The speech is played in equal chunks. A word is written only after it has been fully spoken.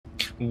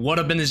What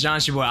up in this John,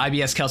 it's your boy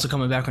IBSKELSO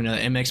coming back with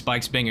another MX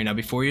Bikes banger. Now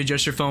before you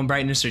adjust your phone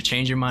brightness or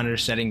change your monitor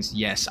settings,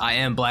 yes, I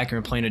am black and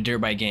we're playing a dirt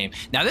bike game.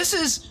 Now this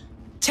is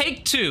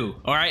take 2,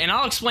 alright, and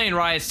I'll explain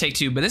why it's take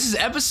 2, but this is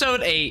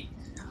episode 8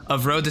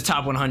 of Road to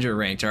Top 100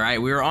 ranked,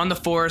 alright? We were on the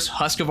force,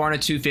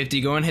 HUSQVARNA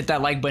 250, go and hit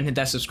that like button, hit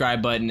that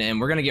subscribe button,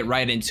 and we're gonna get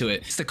right into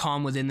it. It's the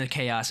calm within the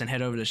chaos, and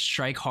head over to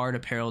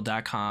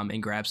strikehardapparel.com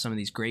and grab some of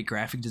these great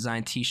graphic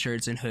design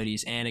t-shirts and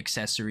hoodies and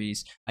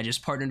accessories. I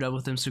just partnered up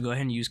with them, so go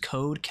ahead and use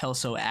code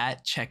KELSO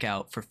at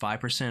checkout for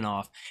 5%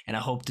 off, and I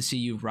hope to see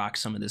you rock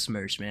some of this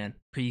merch, man.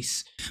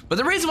 Peace. But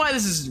the reason why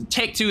this is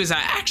take 2 is I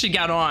actually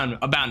got on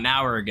about an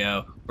hour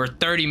ago, or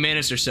 30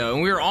 minutes or so,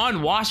 and we were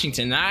on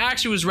Washington, and I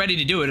actually was ready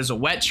to do it. It was a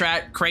wet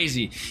track,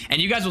 crazy,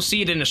 and you guys will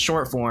see it in a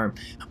short form.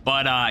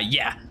 But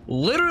yeah,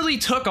 literally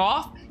took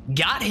off,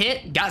 got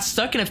hit, got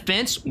stuck in a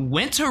fence,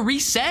 went to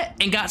reset,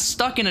 and got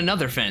stuck in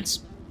another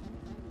fence.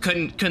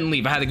 Couldn't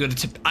leave. I had to go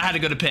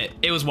to pit.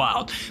 It was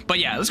wild. But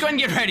yeah, let's go ahead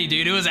and get ready,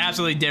 dude. It was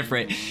absolutely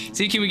different.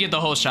 See, can we get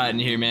the whole shot in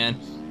here, man?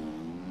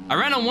 I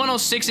ran on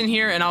 106 in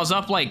here, and I was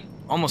up like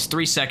almost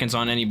 3 seconds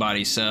on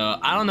anybody, so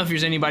I don't know if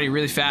there's anybody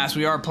really fast.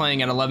 We are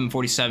playing at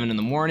 11:47 in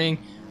the morning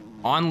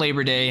on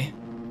Labor Day.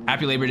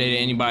 Happy Labor Day to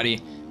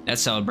anybody that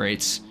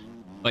celebrates.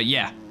 But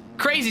yeah,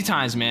 crazy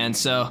times, man.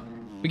 So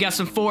we got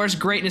some forest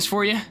greatness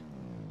for you.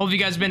 Hope you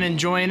guys been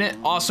enjoying it.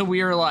 Also,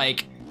 we are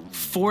like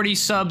 40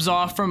 subs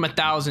off from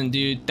 1,000,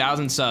 dude.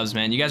 1,000 subs,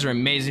 man. You guys are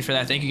amazing for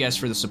that. Thank you guys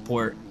for the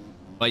support.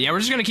 But yeah, we're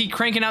just gonna keep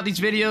cranking out these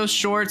videos,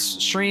 shorts,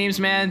 streams,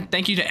 man.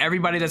 Thank you to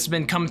everybody that's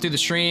been coming through the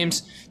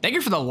streams. Thank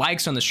you for the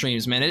likes on the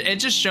streams, man. It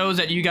just shows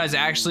that you guys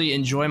actually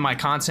enjoy my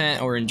content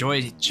or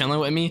enjoy chilling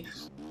with me.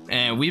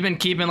 And we've been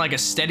keeping like a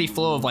steady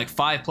flow of like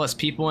 5+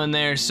 people in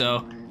there.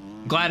 So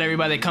glad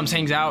everybody that comes,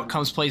 hangs out,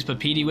 comes plays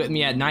Papiti with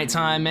me at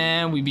nighttime,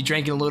 man. We be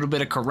drinking a little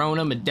bit of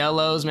Corona,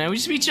 Modelo's, man. We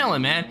just be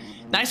chilling, man.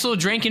 Nice little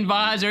drinking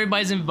vibes.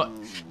 Everybody's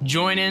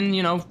joining,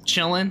 you know,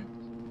 chilling.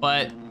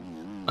 But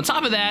on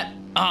top of that,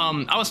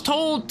 I was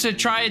told to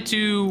try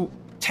to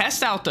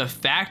test out the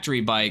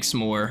factory bikes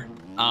more,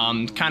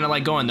 kind of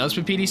like go on those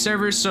Papiti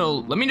servers. So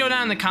let me know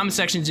down in the comment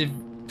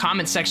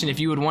section if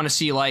you would want to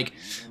see like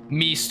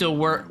me still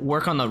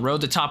work on the Road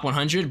to Top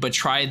 100, but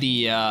try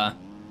the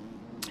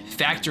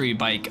factory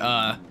bike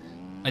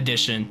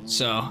edition.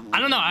 So I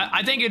don't know.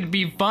 I think it'd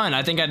be fun.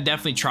 I think I'd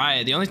definitely try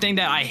it. The only thing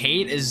that I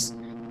hate is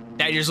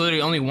that there's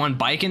literally only one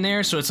bike in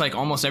there, so it's like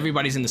almost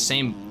everybody's in the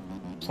same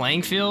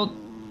playing field,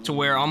 to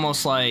where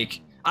almost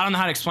like, I don't know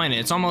how to explain it.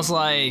 It's almost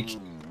like,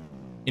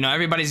 you know,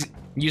 everybody's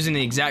using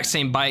the exact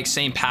same bike,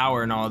 same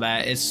power and all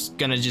that. It's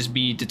gonna just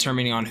be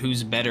determining on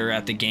who's better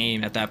at the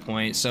game at that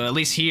point. So at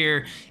least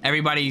here,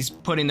 everybody's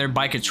putting their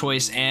bike of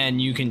choice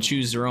and you can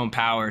choose their own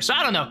power. So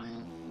I don't know.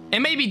 It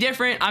may be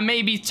different. I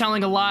may be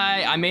telling a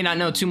lie. I may not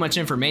know too much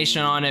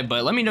information on it,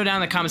 but let me know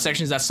down in the comment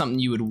sections if that's something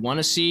you would want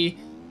to see.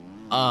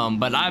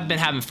 But I've been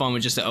having fun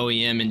with just the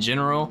OEM in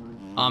general.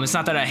 It's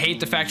not that I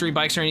hate the factory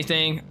bikes or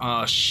anything.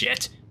 Oh,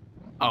 shit.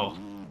 Oh.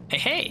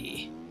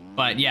 Hey,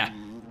 but yeah,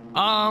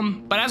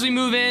 but as we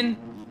move in,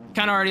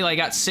 kind of already like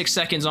got 6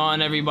 seconds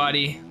on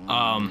everybody.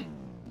 I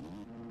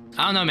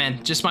don't know,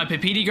 man, just my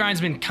Papiti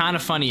grind's been kind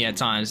of funny at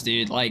times,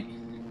 dude. Like,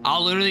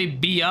 I'll literally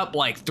be up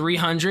like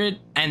 300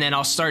 and then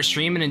I'll start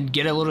streaming and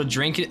get a little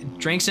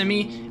drinks in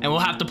me, and we'll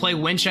have to play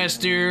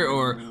Winchester,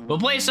 or we'll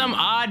play some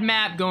odd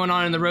map going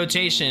on in the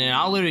rotation, and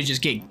I'll literally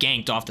just get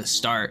ganked off the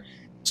start.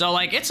 So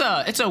like, it's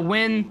a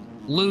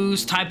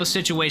win-lose type of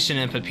situation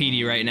in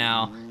Papiti right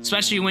now,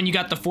 especially when you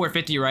got the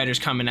 450 riders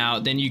coming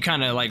out. Then you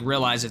kind of like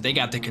realize if they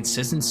got the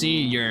consistency,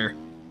 you're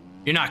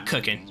not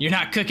cooking. You're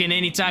not cooking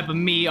any type of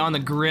meat on the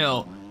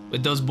grill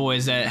with those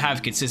boys that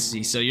have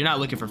consistency. So you're not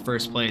looking for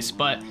first place.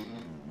 But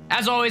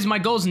as always, my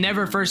goal is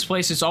never first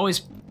place. It's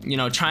always, you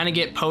know, trying to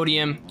get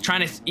podium,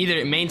 trying to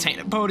either maintain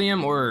a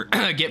podium or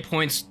get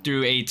points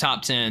through a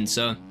top 10.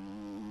 So,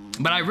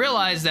 but I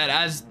realized that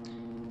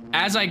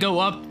as I go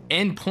up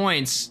in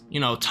points, you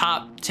know,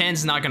 top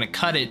 10's not gonna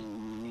cut it.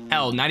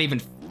 Hell, not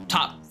even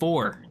top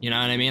 4. You know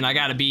what I mean? I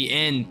gotta be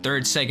in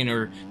 3rd, 2nd,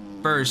 or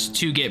 1st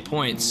to get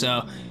points.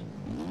 So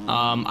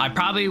I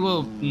probably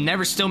will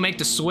never still make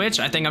the switch.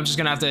 I think I'm just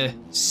gonna have to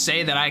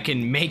say that I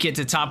can make it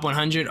to top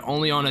 100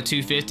 only on a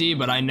 250.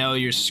 But I know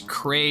there's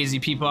crazy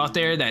people out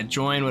there that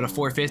join with a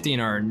 450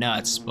 and are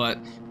nuts. But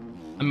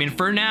I mean,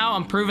 for now,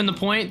 I'm proving the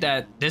point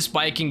that this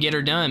bike can get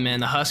her done, man.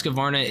 The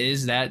HUSQVARNA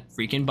is that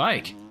freaking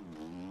bike.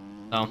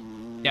 So,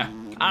 yeah,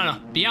 I don't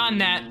know.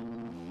 Beyond that,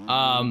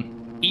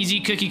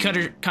 easy cookie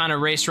cutter kind of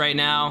race right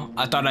now.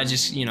 I thought I'd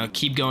just, you know,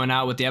 keep going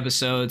out with the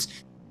episodes.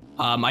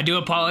 I do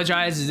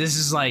apologize. This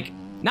is like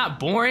not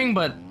boring,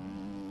 but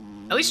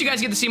at least you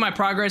guys get to see my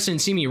progress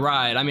and see me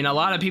ride. I mean, a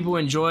lot of people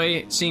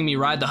enjoy seeing me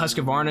ride the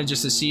HUSQVARNA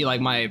just to see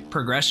like my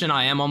progression.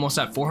 I am almost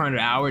at 400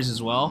 hours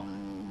as well.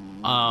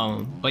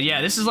 But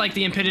yeah, this is like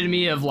the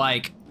epitome of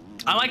like,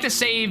 I like to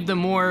save the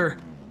more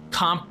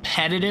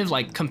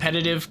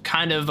competitive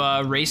kind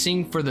of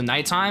racing for the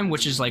nighttime,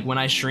 which is like when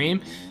I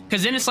stream,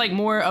 because then it's like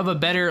more of a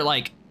better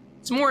like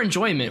it's more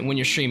enjoyment when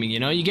you're streaming, you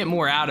know? You get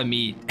more out of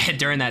me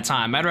during that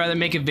time. I'd rather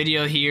make a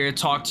video here,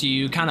 talk to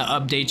you, kind of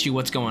update you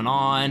what's going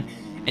on,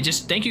 and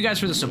just thank you guys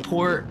for the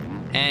support,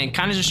 and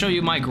kind of just show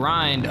you my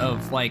grind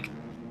of, like,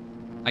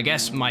 I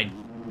guess my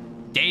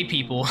day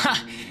people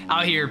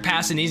out here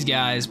passing these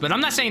guys. But I'm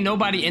not saying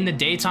nobody in the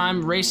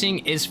daytime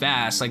racing is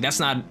fast. Like, that's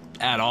not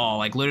at all.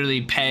 Like,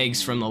 literally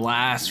Pegs from the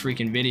last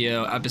freaking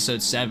video,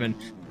 episode 7,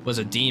 was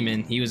a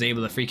demon. He was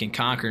able to freaking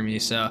conquer me.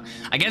 So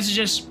I guess it's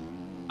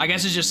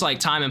just like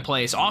time and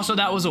place. Also,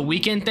 that was a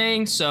weekend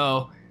thing,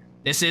 so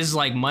this is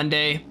like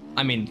Monday.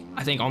 I mean,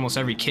 I think almost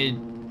every kid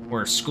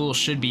or school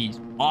should be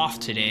off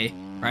today,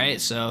 right?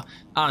 So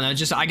I don't know,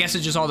 just I guess it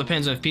just all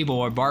depends on if people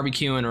are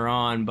barbecuing or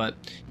on. But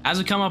as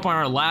we come up on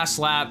our last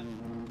lap,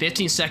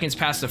 15 seconds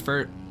past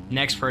the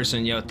next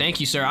person, yo,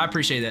 thank you, sir. I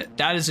appreciate that.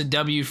 That is a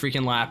W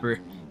freaking lapper.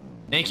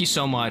 Thank you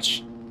so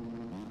much.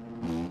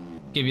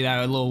 Give you that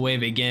little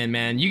wave again,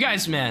 man. You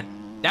guys, man,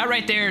 that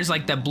right there is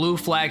like the blue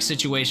flag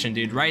situation,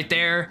 dude. Right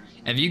there.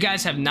 If you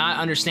guys have not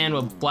understand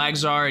what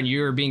flags are and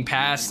you're being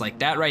passed, like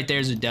that right there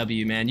is a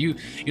W, man. You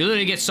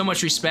literally get so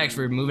much respect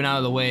for moving out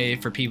of the way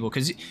for people,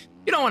 because you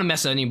don't want to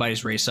mess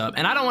anybody's race up,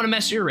 and I don't want to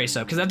mess your race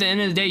up, because at the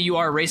end of the day, you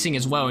are racing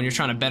as well, and you're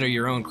trying to better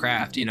your own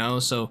craft, you know.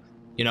 So,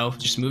 you know,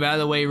 just move out of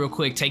the way real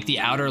quick. Take the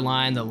outer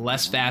line, the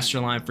less faster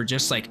line, for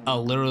just like a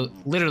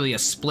literally a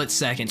split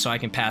second, so I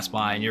can pass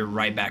by, and you're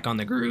right back on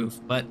the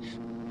groove. But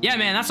yeah,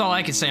 man, that's all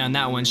I can say on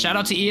that one. Shout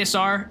out to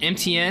ESR,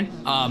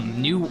 MTN.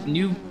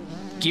 New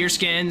gear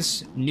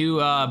skins, new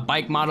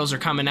bike models are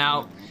coming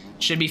out.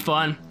 Should be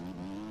fun.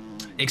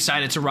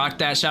 Excited to rock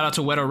that. Shout out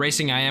to Wedo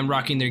Racing. I am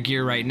rocking their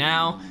gear right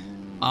now.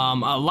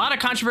 A lot of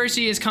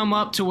controversy has come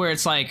up to where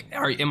it's like,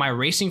 am I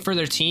racing for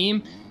their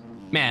team?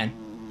 Man,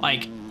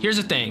 like, here's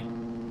the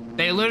thing.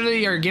 They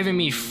literally are giving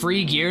me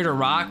free gear to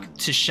rock,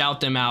 to shout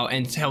them out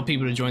and tell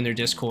people to join their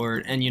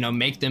Discord and, you know,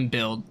 make them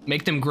build,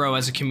 make them grow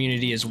as a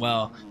community as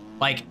well.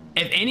 Like,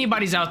 if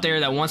anybody's out there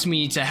that wants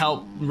me to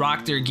help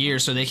rock their gear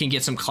so they can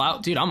get some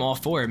clout, dude, I'm all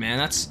for it, man.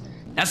 That's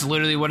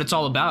literally what it's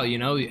all about, you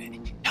know?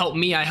 Help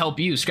me, I help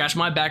you. Scratch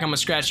my back, I'm gonna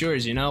scratch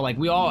yours, you know? Like,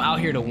 we all out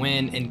here to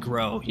win and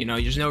grow, you know?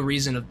 There's no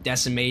reason of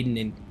decimating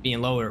and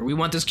being lower. We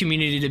want this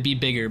community to be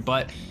bigger,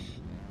 but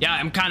yeah,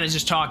 I'm kind of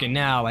just talking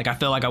now. Like, I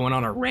feel like I went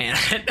on a rant.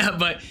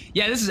 But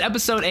yeah, this is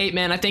episode 8,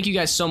 man. I thank you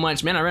guys so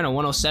much. Man, I ran a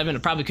 107. I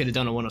probably could have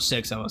done a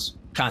 106. I was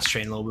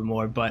concentrating a little bit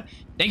more. But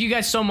thank you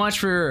guys so much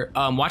for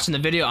watching the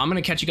video. I'm going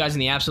to catch you guys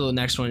in the absolute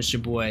next one. It's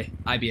your boy,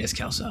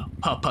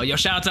 IBSKELSO. Yo,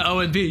 shout out to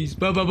O&Bs.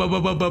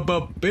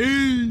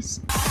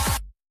 Peace.